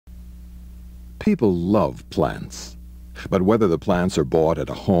People love plants. But whether the plants are bought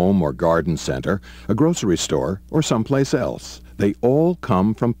at a home or garden center, a grocery store, or someplace else, they all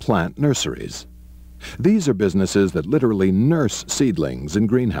come from plant nurseries. These are businesses that literally nurse seedlings in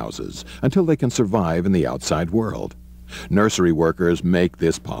greenhouses until they can survive in the outside world. Nursery workers make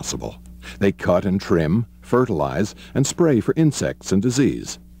this possible. They cut and trim, fertilize, and spray for insects and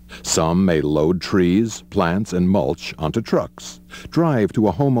disease. Some may load trees, plants, and mulch onto trucks, drive to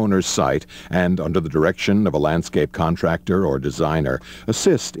a homeowner's site, and under the direction of a landscape contractor or designer,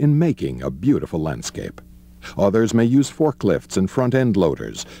 assist in making a beautiful landscape. Others may use forklifts and front-end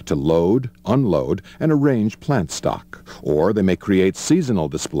loaders to load, unload, and arrange plant stock, or they may create seasonal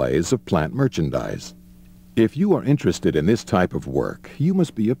displays of plant merchandise. If you are interested in this type of work, you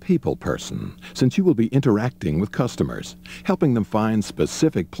must be a people person, since you will be interacting with customers, helping them find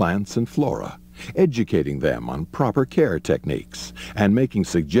specific plants and flora, educating them on proper care techniques, and making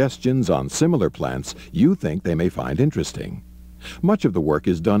suggestions on similar plants you think they may find interesting. Much of the work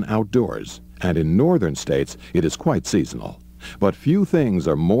is done outdoors, and in northern states it is quite seasonal. But few things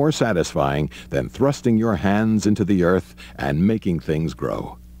are more satisfying than thrusting your hands into the earth and making things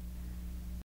grow.